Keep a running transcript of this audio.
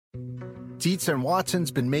Dietz and Watson's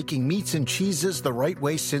been making meats and cheeses the right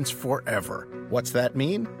way since forever. What's that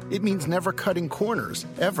mean? It means never cutting corners,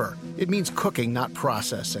 ever. It means cooking, not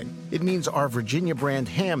processing. It means our Virginia brand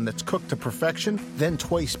ham that's cooked to perfection, then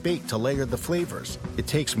twice baked to layer the flavors. It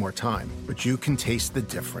takes more time, but you can taste the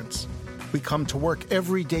difference. We come to work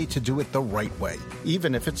every day to do it the right way,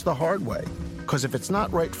 even if it's the hard way. Because if it's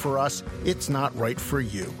not right for us, it's not right for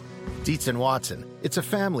you. Dietz and Watson, it's a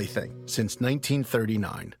family thing since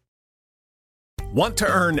 1939. Want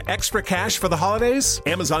to earn extra cash for the holidays?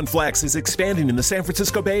 Amazon Flex is expanding in the San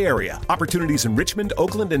Francisco Bay Area. Opportunities in Richmond,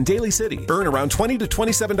 Oakland, and Daly City. Earn around $20 to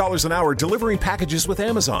 $27 an hour delivering packages with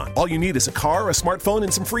Amazon. All you need is a car, a smartphone,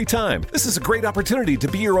 and some free time. This is a great opportunity to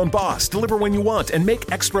be your own boss, deliver when you want, and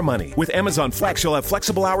make extra money. With Amazon Flex, you'll have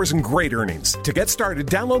flexible hours and great earnings. To get started,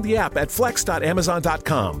 download the app at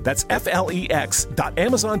flex.amazon.com. That's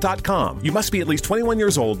FLEX.amazon.com. You must be at least 21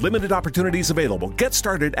 years old. Limited opportunities available. Get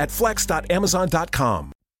started at flex.amazon.com.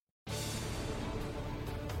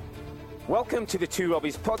 Welcome to the Two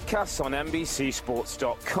Robbies podcast on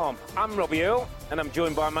NBCSports.com. I'm Robbie Earle, and I'm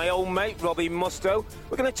joined by my old mate, Robbie Mustoe.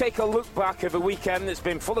 We're going to take a look back of a weekend that's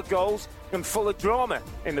been full of goals and full of drama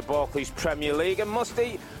in the Barclays Premier League. And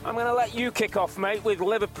Musty, I'm going to let you kick off, mate, with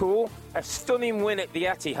Liverpool, a stunning win at the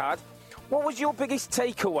Etihad. What was your biggest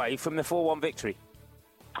takeaway from the 4-1 victory?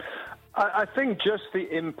 I think just the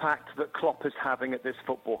impact that Klopp is having at this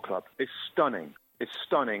football club is stunning. It's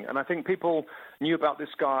stunning. And I think people knew about this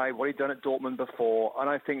guy, what he'd done at Dortmund before. And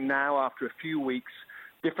I think now, after a few weeks,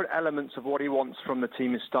 different elements of what he wants from the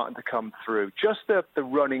team is starting to come through. Just the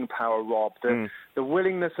running power, Rob, the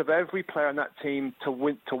willingness of every player on that team to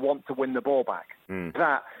want to win the ball back.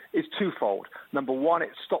 That is twofold. Number one,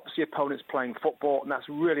 it stops the opponents playing football, and that's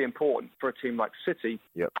really important for a team like City.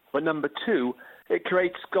 Yep. But number two, it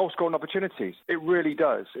creates goal-scoring opportunities. It really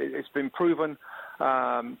does. It's been proven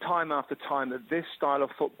time after time that this style of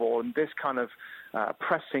football and this kind of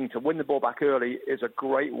pressing to win the ball back early is a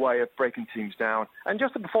great way of breaking teams down. And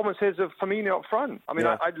just the performances of Firmino up front. I mean,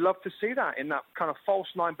 I'd love to see that in that kind of false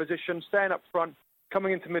nine position, staying up front,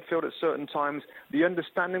 coming into midfield at certain times, the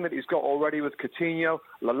understanding that he's got already with Coutinho,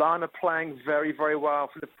 Lallana playing very, very well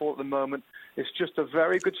for Liverpool at the moment. It's just a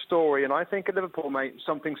very good story. And I think at Liverpool, mate,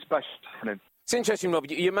 something special happening. It's interesting, Rob.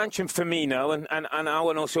 You mentioned Firmino, and I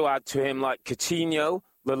would also add to him like Coutinho,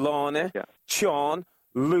 Lallana, Can,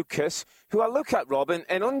 Lucas, who I look at, Rob,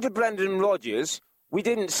 and under Brendan Rodgers, we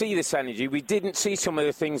didn't see this energy. We didn't see some of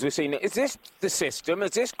the things we're seeing. Is this the system?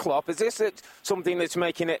 Is this Klopp? Is this something that's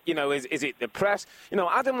making it, is it the press?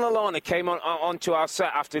 Adam Lallana came onto our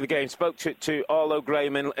set after the game, spoke to Arlo,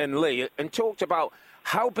 Graham and Lee, and talked about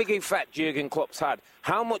how big an effect Jurgen Klopp's had,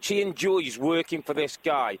 how much he enjoys working for this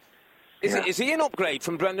guy. Is he an upgrade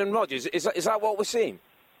from Brendan Rodgers? Is that what we're seeing?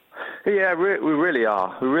 Yeah, we really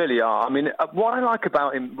are. We really are. I mean, what I like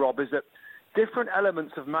about him, Rob, is that different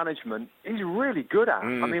elements of management he's really good at.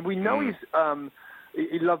 I mean, we know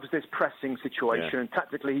he loves this pressing situation, and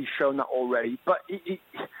tactically he's shown that already. But he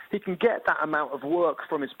can get that amount of work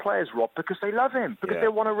from his players, Rob, because they love him, because they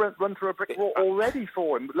want to run through a brick wall already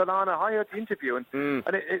for him. Lallana, I heard the interview, and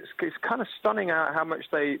it's kind of stunning how much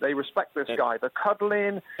they respect this guy. The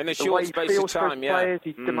cuddling, in a the short way he space feels of time, for his players,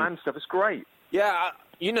 he demands stuff. It's great. Yeah,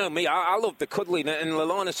 you know me, I love the cuddling, and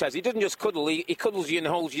Lallana says he doesn't just cuddle, he cuddles you and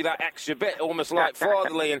holds you that extra bit, almost like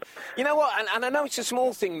fatherly. And you know what, and I know it's a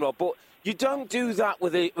small thing, Rob, but you don't do that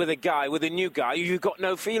with a new guy who you've got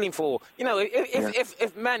no feeling for.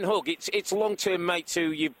 If men hug, it's long-term mates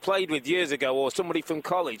who you played with years ago or somebody from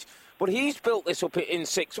college. But he's built this up in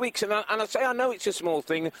 6 weeks, and I know it's a small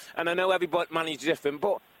thing, and I know everybody manages different,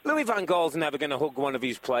 but Louis van Gaal's never going to hug one of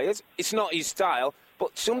his players. It's not his style.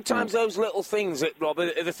 But sometimes those little things, that Rob,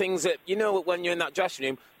 are the things that, when you're in that dressing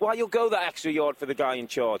room, why you'll go that extra yard for the guy in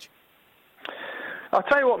charge. I'll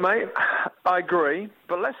tell you what, mate, I agree,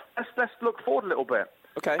 but let's look forward a little bit.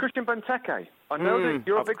 Okay. Christian Benteke, I know that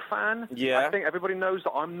you're a big fan. Yeah. I think everybody knows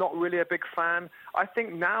that I'm not really a big fan. I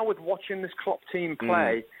think now with watching this Klopp team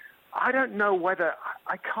play, I don't know whether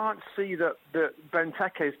I can't see that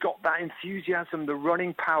Benteke's got that enthusiasm, the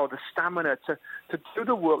running power, the stamina to do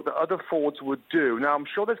the work that other forwards would do. Now, I'm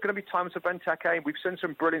sure there's going to be times for Benteke. We've seen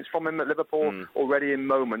some brilliance from him at Liverpool already in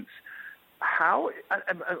moments. How,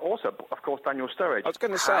 and also, of course, Daniel Sturridge. I was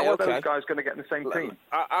going to say, how are those guys going to get in the same team?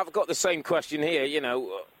 I've got the same question here.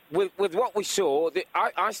 With what we saw,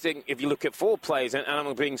 I think if you look at four players, and I'm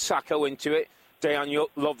going to bring Sacco into it, Dejan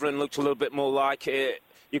Lovren looked a little bit more like it.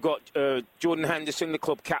 You've got Jordan Henderson, the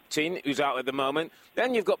club captain, who's out at the moment.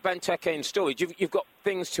 Then you've got Benteke and Sturridge. You've got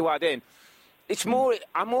things to add in.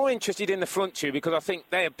 I'm more interested in the front two because I think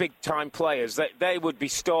they are big-time players. They would be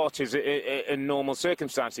starters in normal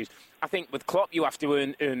circumstances. I think with Klopp, you have to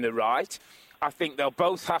earn the right. I think they'll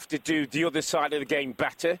both have to do the other side of the game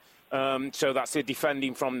better. So that's the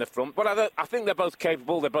defending from the front. But I think they're both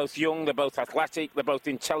capable. They're both young. They're both athletic. They're both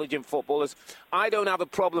intelligent footballers. I don't have a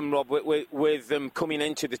problem, Rob, with them coming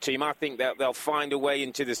into the team. I think that they'll find a way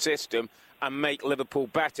into the system and make Liverpool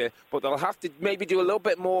better. But they'll have to maybe do a little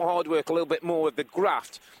bit more hard work, a little bit more of the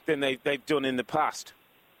graft than they've done in the past.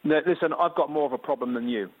 No, listen, I've got more of a problem than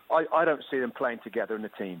you. I don't see them playing together in the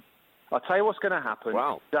team. I'll tell you what's going to happen.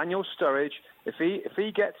 Wow. Daniel Sturridge, if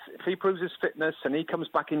he proves his fitness and he comes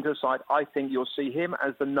back into the side, I think you'll see him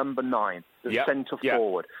as the number 9, the centre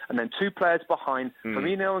forward. And then 2 players behind,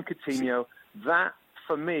 Firmino and Coutinho. That,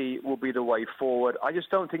 for me, will be the way forward. I just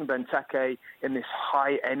don't think Benteke in this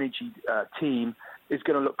high-energy team is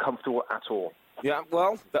going to look comfortable at all. Yeah,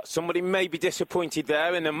 well, somebody may be disappointed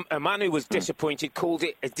there, and a man who was disappointed called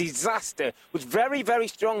it a disaster. Was very, very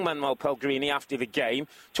strong, Manuel Pellegrini, after the game.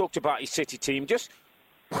 Talked about his City team. Just,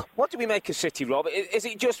 what do we make of City, Rob? Is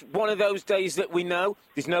it just one of those days that we know?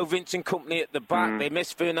 There's no Vincent Kompany at the back. They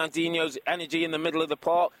miss Fernandinho's energy in the middle of the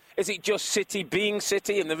park. Is it just City being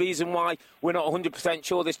City and the reason why we're not 100%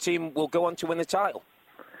 sure this team will go on to win the title?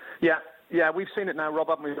 Yeah, we've seen it now, Rob,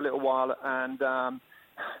 haven't we, for a little while, and...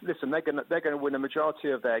 Listen, they're going to win a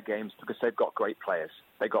majority of their games because they've got great players.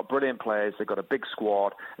 They've got brilliant players. They've got a big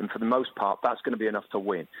squad. And for the most part, that's going to be enough to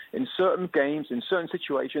win. In certain games, in certain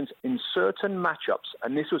situations, in certain matchups,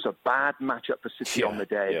 and this was a bad matchup for City on the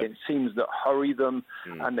day against teams that hurry them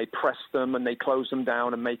and they press them and they close them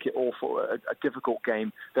down and make it all for a difficult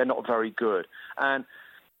game. They're not very good. And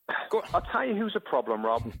I'll tell you who's a problem,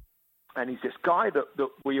 Rob. And he's this guy that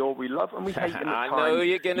we love and we hate him at times. I know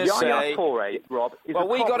you're going to say. Yaya Toure, Rob, is well, a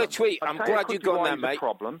we problem. got a tweet. I'm glad you've gone there, mate.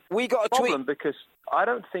 We got a problem tweet. Because I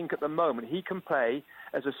don't think at the moment he can play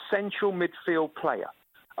as a central midfield player.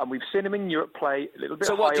 And we've seen him in Europe play a little bit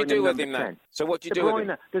higher. So what do you do with him 10. then? So what do you do with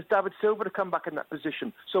him? There's David Silva to come back in that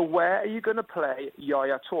position. So where are you going to play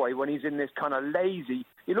Yaya Toure when he's in this kind of lazy...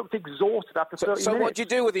 He looked exhausted after 30 minutes. So what do you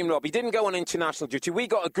do with him, Rob? He didn't go on international duty. We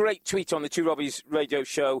got a great tweet on the Two Robbies radio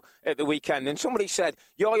show at the weekend, and somebody said,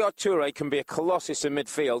 Yaya Toure can be a colossus in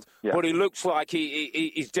midfield, but he looks like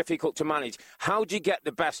he's difficult to manage. How do you get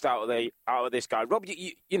the best out of this guy? Rob,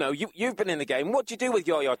 you've been in the game. What do you do with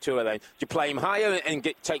Yaya Toure then? Do you play him higher and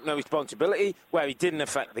take no responsibility, where he didn't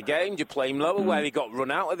affect the game? Do you play him lower, where he got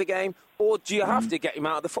run out of the game? Or do you have to get him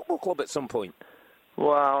out of the football club at some point?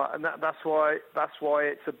 Well, and that's why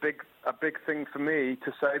it's a big thing for me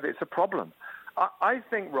to say that it's a problem. I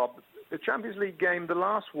think, Rob, the Champions League game, the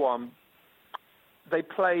last one, they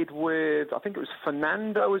played with, I think it was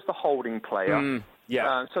Fernando as the holding player.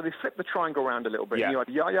 So they flipped the triangle around a little bit. You had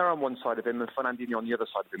Yaya on one side of him and Fernandinho on the other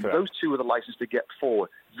side of him. Those two were the license to get forward.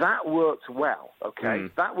 That worked well, okay?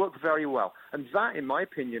 That worked very well. And that, in my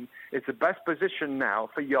opinion, is the best position now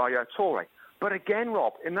for Yaya Toure. But again,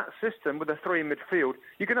 Rob, in that system with the 3 in midfield,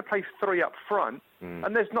 you're going to play 3 up front,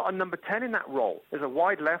 and there's not a number 10 in that role. There's a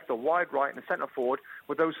wide left, a wide right, and a centre forward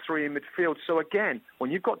with those 3 in midfield. So again,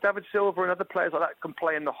 when you've got David Silva and other players like that can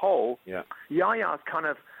play in the hole, Yaya's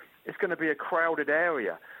it's going to be a crowded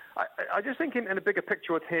area. I just think in a bigger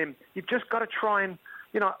picture with him, you've just got to try and...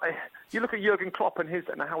 you look at Jurgen Klopp and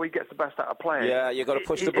how he gets the best out of players. Yeah, you've got to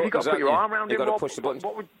push the buttons. You've got to put your arm around him. You've got to push the buttons.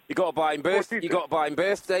 You've got to buy him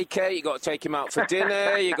birthday cake. You've got to take him out for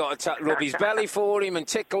dinner. You've got to rub his belly for him and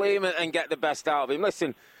tickle him and get the best out of him.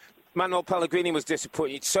 Listen, Manuel Pellegrini was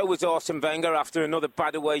disappointed. So was Arsene Wenger after another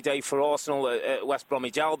bad away day for Arsenal at West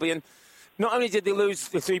Bromwich Albion. Not only did they lose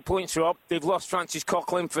the 3 points, Rob, they've lost Francis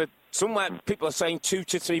Coquelin for somewhere people are saying 2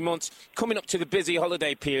 to 3 months. Coming up to the busy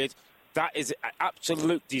holiday period. That is an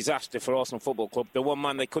absolute disaster for Arsenal Football Club. The one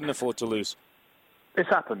man they couldn't afford to lose. It's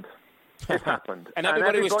happened. It's happened. And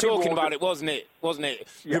everybody was talking about it, wasn't it?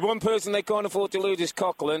 Yeah. The one person they can't afford to lose is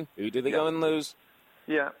Coquelin. Who do they go and lose?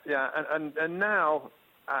 Yeah. And now,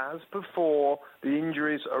 as before, the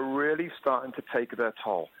injuries are really starting to take their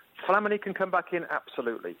toll. Flamini can come back in,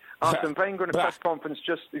 absolutely. Arsene Wenger in a press conference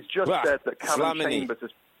said that Callum Chambers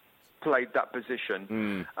has played that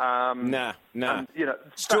position. Nah. And,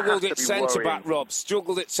 struggled at centre-back, Rob.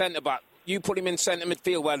 Struggled at centre-back. You put him in centre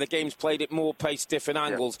midfield where the game's played at more pace, different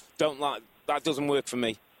angles. That doesn't work for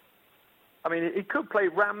me. I mean, he could play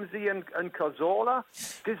Ramsey and Cazorla.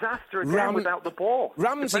 Disaster again without the ball.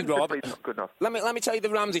 Ramsey, Rob, not good enough. Let me tell you the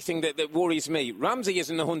Ramsey thing that worries me. Ramsey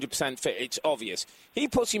isn't 100% fit, it's obvious. He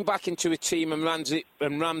puts him back into a team and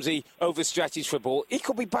Ramsey overstretches for ball. He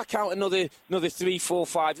could be back out another 3, 4,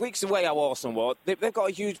 5 weeks, the way how Arsenal were. They've got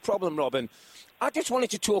a huge problem, Robin. I just wanted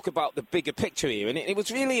to talk about the bigger picture here, and it was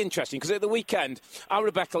really interesting because at the weekend, our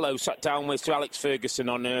Rebecca Lowe sat down with Sir Alex Ferguson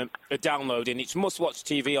on a download, and it's must-watch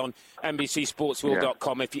TV on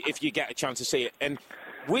NBCSportsWorld.com if you get a chance to see it. And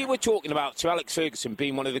we were talking about Sir Alex Ferguson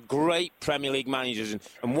being one of the great Premier League managers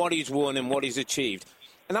and what he's won and what he's achieved.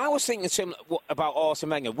 And I was thinking similar about Arsene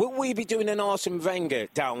Wenger. Will we be doing an Arsene Wenger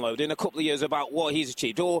download in a couple of years about what he's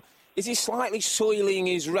achieved, or is he slightly soiling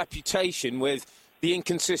his reputation with the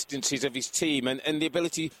inconsistencies of his team and the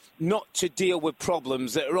ability not to deal with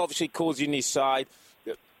problems that are obviously causing his side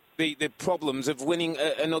the problems of winning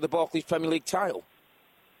another Barclays Premier League title?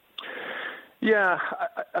 Yeah,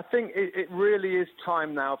 I think it really is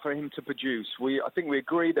time now for him to produce. I think we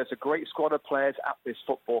agree there's a great squad of players at this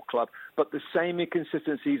football club, but the same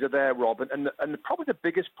inconsistencies are there, Rob. And probably the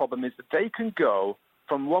biggest problem is that they can go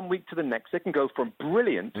from one week to the next. They can go from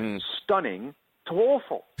brilliant, stunning, to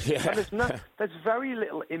awful. Yeah. And there's very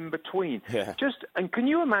little in between. Yeah. And can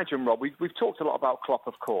you imagine, Rob, we've talked a lot about Klopp,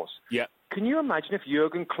 of course. Yeah. Can you imagine if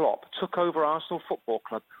Jurgen Klopp took over Arsenal Football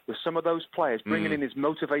Club with some of those players, bringing in his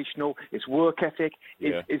motivational, his work ethic,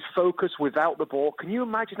 his focus without the ball? Can you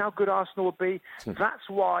imagine how good Arsenal would be? That's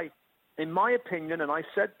why, in my opinion, and I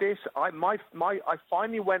said this, I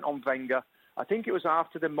finally went on Wenger. I think it was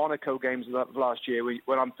after the Monaco games of last year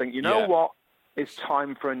when I'm thinking, you know what? It's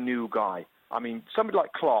time for a new guy. I mean, somebody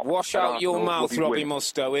like Klopp... Wash out your mouth, Robbie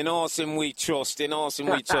Mustoe. In Arsene we trust. In Arsene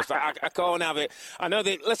we trust. I can't have it. I know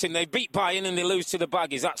they beat Bayern and they lose to the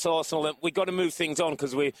Baggies. That's Arsenal. And we've got to move things on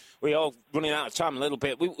because we are running out of time a little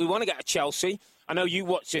bit. We want to get to Chelsea. I know you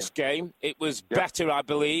watched this game. It was better, I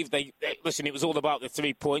believe. Listen, it was all about the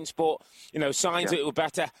 3 points, but, signs that it were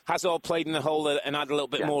better. Hazard played in the hole and had a little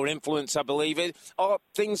bit more influence, I believe. Are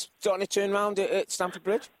things starting to turn around at Stamford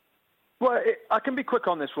Bridge? Well, I can be quick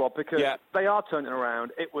on this, Rob, because they are turning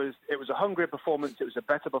around. It was a hungrier performance. It was a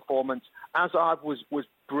better performance. Hazard was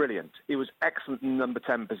brilliant. He was excellent in number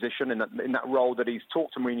 10 position in that role that he's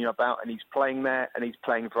talked to Mourinho about, and he's playing there, and he's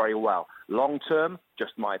playing very well. Long term,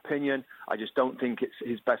 just my opinion, I just don't think it's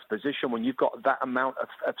his best position. When you've got that amount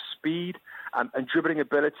of speed and dribbling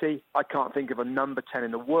ability, I can't think of a number 10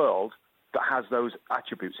 in the world that has those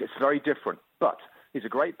attributes. It's very different, but... he's a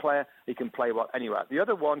great player. He can play well anywhere. The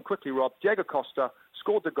other one, quickly, Rob, Diego Costa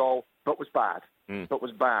scored the goal, but was bad.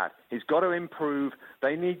 He's got to improve.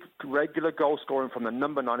 They need regular goal scoring from the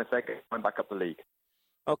number 9 if they're going back up the league.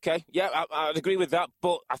 Okay, yeah, I'd agree with that,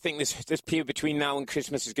 but I think this period between now and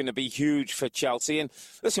Christmas is going to be huge for Chelsea. And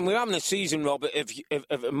listen, we're having a season, Rob,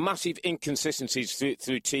 of massive inconsistencies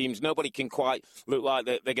through teams. Nobody can quite look like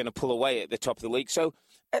they're going to pull away at the top of the league. So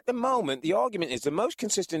at the moment, the argument is the most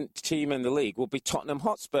consistent team in the league will be Tottenham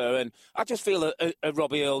Hotspur. And I just feel a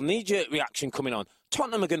Robbie Earle knee-jerk reaction coming on.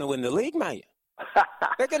 Tottenham are going to win the league, mate.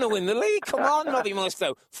 They're going to win the league. Come on, Robbie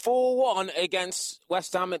Mustoe. 4-1 against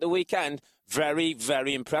West Ham at the weekend. Very,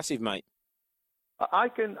 very impressive, mate. I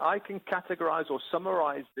can categorise or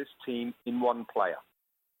summarise this team in one player.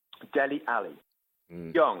 Dele Alli.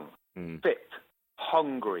 Young, fit,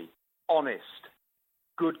 hungry, honest,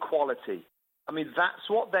 good quality. I mean, that's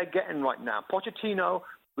what they're getting right now. Pochettino,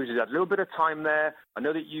 who's had a little bit of time there. I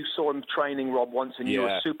know that you saw him training, Rob, once, and you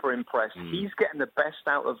were super impressed. He's getting the best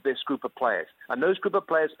out of this group of players. And those group of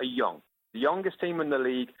players are young. The youngest team in the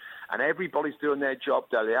league, and everybody's doing their job.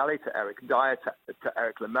 Dele Alli to Eric Dyer to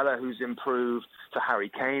Eric Lamela, who's improved, to Harry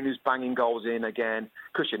Kane, who's banging goals in again,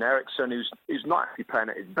 Christian Eriksen, who's not actually playing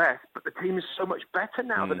at his best, but the team is so much better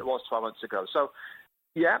now than it was 12 months ago. So,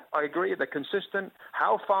 yeah, I agree. They're consistent.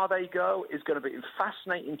 How far they go is going to be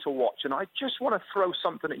fascinating to watch. And I just want to throw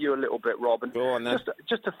something at you a little bit, Rob. And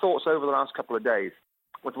just the thoughts over the last couple of days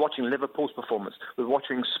with watching Liverpool's performance, with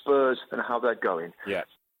watching Spurs and how they're going. Yeah.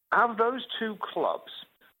 Have those two clubs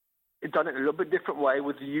done it in a little bit different way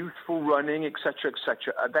with youthful running, etc.,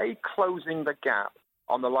 etc.? Are they closing the gap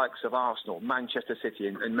on the likes of Arsenal, Manchester City,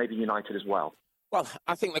 and maybe United as well? Well,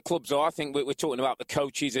 I think the clubs are. I think we're talking about the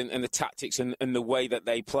coaches and the tactics and the way that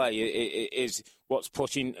they play is what's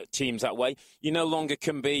pushing teams that way. You no longer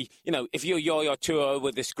can be, if you're Yaya Toure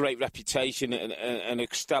with this great reputation and a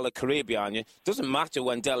stellar career behind you, it doesn't matter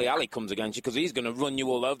when Dele Alli comes against you because he's going to run you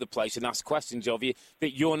all over the place and ask questions of you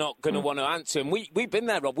that you're not going to want to answer. And we've been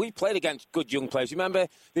there, Rob. We've played against good young players. You remember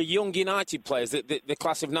the young United players, the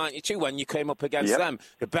class of 92 when you came up against them?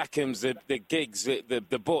 The Beckhams, the Giggs,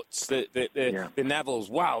 the Butts, the Nevilles.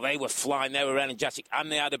 Wow, they were flying. They were energetic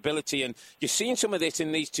and they had ability. And you're seeing some of this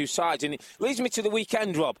in these two sides. And it leads me to the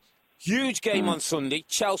weekend, Rob. Huge game on Sunday,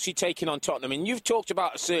 Chelsea taking on Tottenham. And you've talked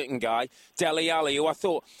about a certain guy, Dele Alli, who I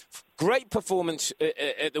thought great performance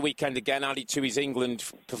at the weekend again, added to his England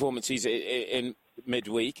performances in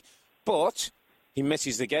midweek. But he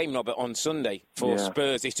misses the game, Robert, on Sunday for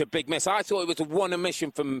Spurs. It's a big miss. I thought it was a one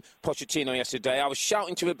omission from Pochettino yesterday. I was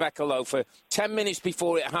shouting to Rebecca Lowe for 10 minutes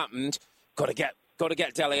before it happened. Got to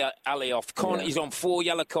get Dele Alli off. He's on 4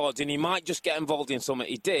 yellow cards, and he might just get involved in something.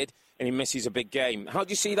 He did, and he misses a big game. How do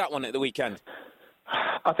you see that one at the weekend?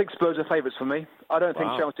 I think Spurs are favourites for me. I don't think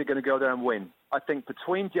Chelsea are going to go there and win. I think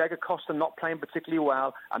between Diego Costa not playing particularly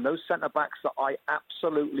well and those centre-backs that I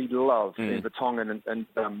absolutely love in Vertonghen and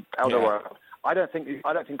Alderweireld, I don't think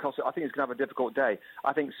Costa. I think he's going to have a difficult day.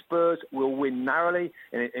 I think Spurs will win narrowly,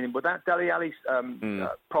 and with that Dele Alli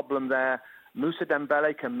problem there, Moussa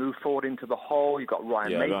Dembele can move forward into the hole. You've got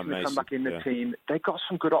Ryan Mason who come back in the team. They've got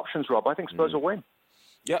some good options, Rob. I think Spurs will win.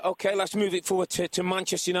 Yeah, OK, let's move it forward to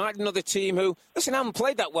Manchester United, another team who, listen, haven't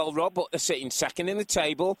played that well, Rob, but they're sitting second in the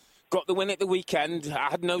table. Got the win at the weekend.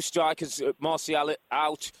 I had no strikers. Martial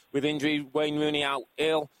out with injury, Wayne Rooney out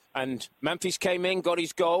ill, and Memphis came in, got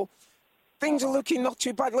his goal. Things are looking not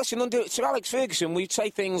too bad. Listen, under Sir Alex Ferguson, we'd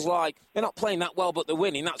say things like, they're not playing that well, but they're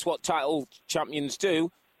winning. That's what title champions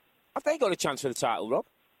do. Have they got a chance for the title, Rob?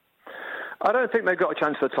 I don't think they've got a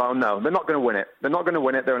chance for the title, no. They're not going to win it. They're not going to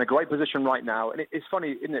win it. They're in a great position right now. And it's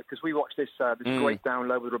funny, isn't it? Because we watched this great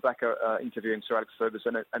download with Rebecca interviewing Sir Alex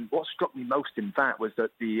Ferguson. And what struck me most in that was that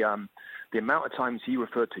the amount of times he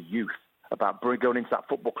referred to youth, about going into that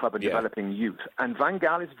football club and developing youth. And Van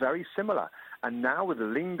Gaal is very similar. And now with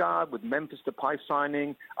Lingard, with Memphis Depay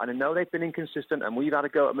signing, and I know they've been inconsistent, and we've had to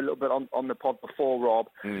go at them a little bit on the pod before, Rob,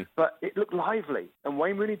 but it looked lively. And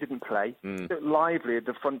Wayne Rooney didn't play. It looked lively at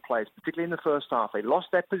the front players, particularly in the first half. They lost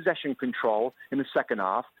their possession control in the second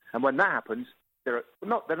half, and when that happens, they're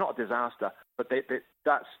not a disaster, but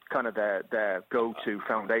that's kind of their go-to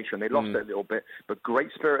foundation. They lost it a little bit, but great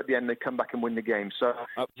spirit at the end. They come back and win the game. So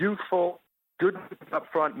youthful, good up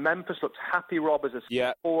front. Memphis looks happy, Rob, as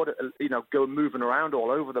a forward, go moving around all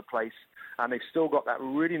over the place. And they've still got that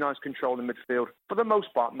really nice control in midfield, for the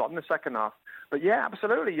most part, not in the second half. But yeah,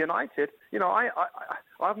 absolutely, United.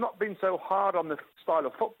 I've not been so hard on the style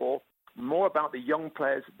of football, more about the young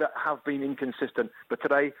players that have been inconsistent. But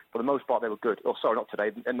today, for the most part, they were good. Oh, sorry, not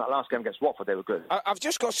today. In that last game against Watford, they were good. I've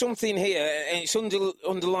just got something here, and it's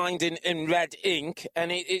underlined in red ink,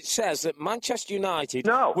 and it says that Manchester United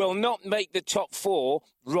will not make the top 4,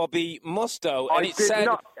 Robbie Mustoe. And it said...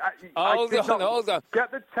 Hold on.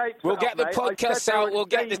 Get the tapes We'll out, get the mate. podcast out. We'll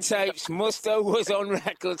get the tapes. Mustoe was on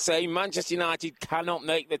record saying Manchester United cannot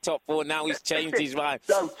make the top 4. Now he's changed his mind.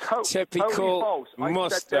 No, typical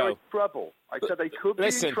Mustoe. I said they could be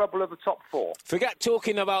in trouble of the top 4. Forget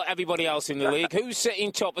talking about everybody else in the league. Who's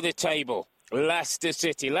sitting top of the table? Leicester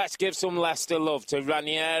City. Let's give some Leicester love to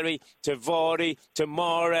Ranieri, to Vardy, to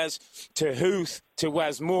Mahrez, to Huth, to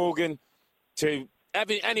Wes Morgan, to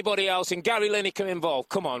anybody else, and Gary Lineker involved.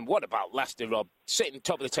 Come on, what about Leicester, Rob? Sitting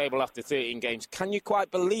top of the table after 13 games. Can you quite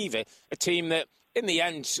believe it? A team that, in the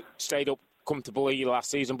end, stayed up comfortably last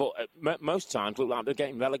season, but most times looked like they're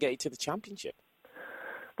getting relegated to the Championship.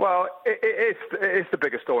 Well, it's the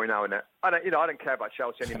bigger story now, isn't it? I don't care about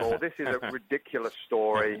Chelsea anymore. This is a ridiculous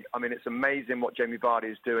story. I mean, it's amazing what Jamie Vardy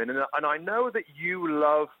is doing. And I know that you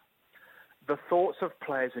love the thoughts of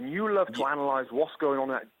players, and you love to analyse what's going on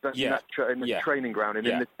in the training ground and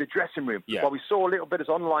in the dressing room. Yeah. Well, we saw a little bit as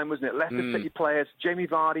online, wasn't it? Leicester City players, Jamie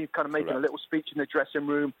Vardy kind of making a little speech in the dressing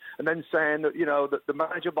room, and then saying that that the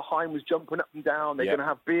manager behind was jumping up and down. They're going to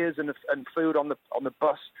have beers and food on the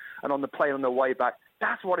bus and on the plane on the way back.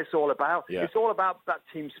 That's what it's all about. Yeah. It's all about that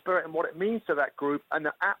team spirit and what it means to that group, and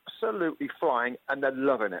they're absolutely flying and they're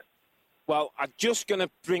loving it. Well, I'm just going to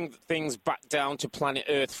bring things back down to planet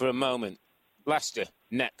Earth for a moment. Leicester,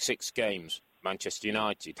 next 6 games. Manchester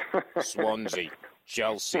United, Swansea,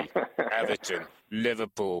 Chelsea, Everton,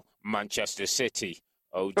 Liverpool, Manchester City.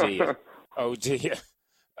 Oh, dear. Oh, dear.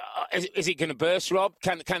 Is it going to burst, Rob?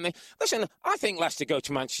 Can they? Listen, I think Leicester go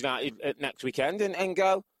to Manchester United next weekend and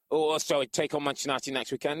go... take on Manchester United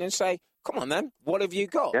next weekend and say, come on then, what have you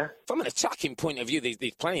got? Yeah. From an attacking point of view, there's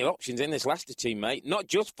plenty of options in this Leicester team, mate. Not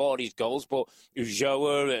just for these goals, but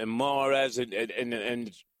Joa and Mahrez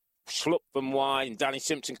and Schlupp from wide and Danny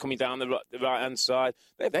Simpson coming down the right-hand side.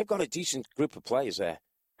 They've got a decent group of players there.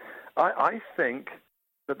 I think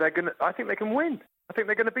that I think they can win. I think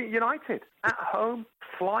they're going to beat United at home,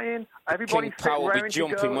 flying. Everybody King Power will be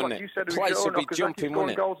jumping, wouldn't like it? You said, Place will be jumping,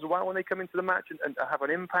 wouldn't it? Goals as well when they come into the match and have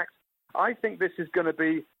an impact. I think this is going to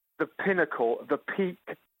be the pinnacle, the peak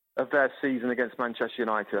of their season against Manchester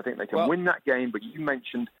United. I think they can win that game, but you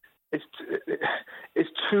mentioned it's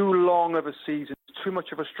too long of a season. It's too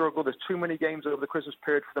much of a struggle. There's too many games over the Christmas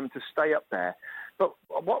period for them to stay up there. But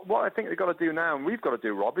what I think they've got to do now, and we've got to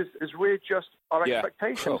do, Rob, is readjust our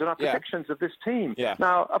expectations and our predictions of this team. Yeah.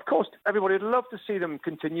 Now, of course, everybody would love to see them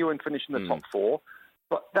continue and finish in the top four.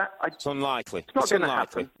 But it's unlikely. It's not going to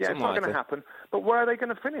happen. Yeah, it's not going to happen. But where are they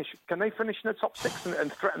going to finish? Can they finish in the top six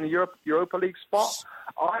and threaten the Europa League spot?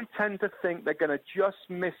 I tend to think they're going to just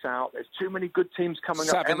miss out. There's too many good teams coming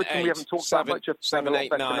up. Everton, we haven't talked that much of. 7,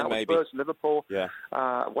 8, 9, maybe. Spurs, Liverpool,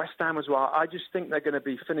 West Ham as well. I just think they're going to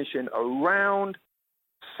be finishing around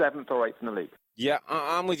 7th or 8th in the league. Yeah,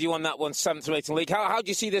 I'm with you on that one, 7th or 8th in the league. How do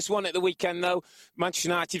you see this one at the weekend, though? Manchester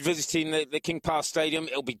United visiting the King Power Stadium.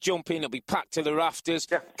 It'll be jumping. It'll be packed to the rafters.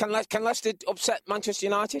 Yeah. Can Leicester upset Manchester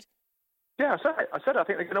United? Yeah, I said I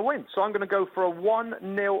think they're going to win. So I'm going to go for a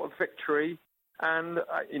 1-0 victory. And,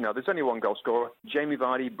 there's only one goal scorer. Jamie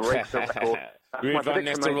Vardy breaks the record. Ruud van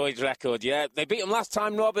Nistelrooy's record, yeah. They beat him last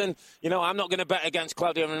time, Rob, and, I'm not going to bet against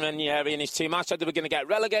Claudio Ranieri and his team. I said they were going to get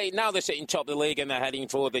relegated. Now they're sitting top of the league and they're heading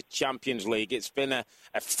for the Champions League. It's been a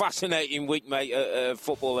fascinating week, mate, of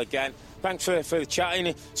football again. Thanks for the chatting.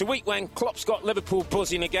 It's a week when Klopp's got Liverpool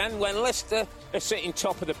buzzing again, when Leicester are sitting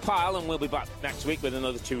top of the pile, and we'll be back next week with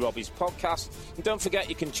another Two Robbies podcast. And don't forget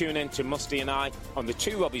you can tune in to Mustoe and I on the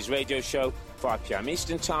Two Robbies radio show, 5 p.m.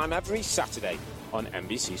 Eastern Time, every Saturday on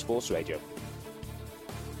NBC Sports Radio.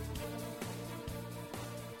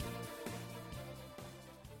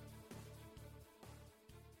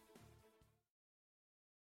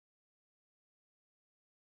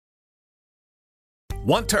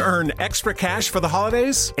 Want to earn extra cash for the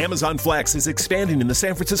holidays? Amazon Flex is expanding in the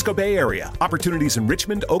San Francisco Bay Area. Opportunities in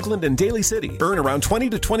Richmond, Oakland, and Daly City. Earn around $20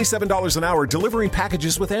 to $27 an hour delivering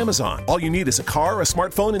packages with Amazon. All you need is a car, a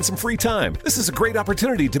smartphone, and some free time. This is a great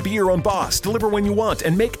opportunity to be your own boss, deliver when you want,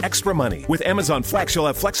 and make extra money. With Amazon Flex, you'll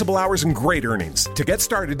have flexible hours and great earnings. To get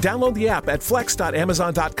started, download the app at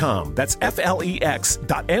flex.amazon.com. That's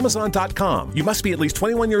FLEX.amazon.com. You must be at least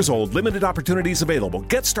 21 years old. Limited opportunities available.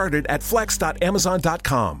 Get started at flex.amazon.com.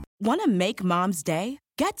 Want to make Mom's day?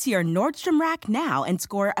 Get to your Nordstrom Rack now and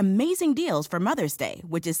score amazing deals for Mother's Day,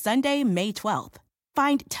 which is Sunday, May 12th.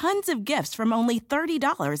 Find tons of gifts from only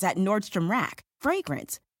 $30 at Nordstrom Rack.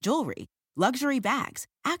 Fragrance, jewelry, luxury bags,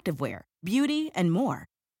 activewear, beauty, and more.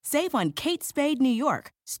 Save on Kate Spade New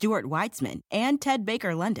York, Stuart Weitzman, and Ted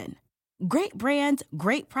Baker London. Great brands,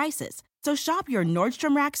 great prices. So shop your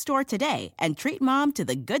Nordstrom Rack store today and treat Mom to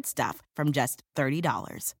the good stuff from just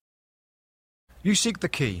 $30. You seek the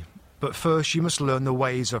key, but first you must learn the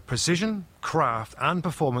ways of precision, craft and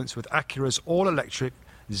performance with Acura's all-electric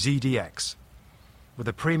ZDX. With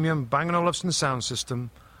a premium Bang & Olufsen sound system,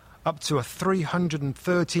 up to a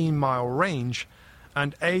 313-mile range,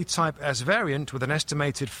 and A-Type S variant with an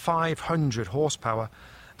estimated 500 horsepower,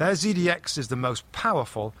 their ZDX is the most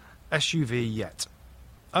powerful SUV yet.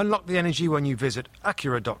 Unlock the energy when you visit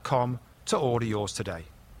Acura.com to order yours today.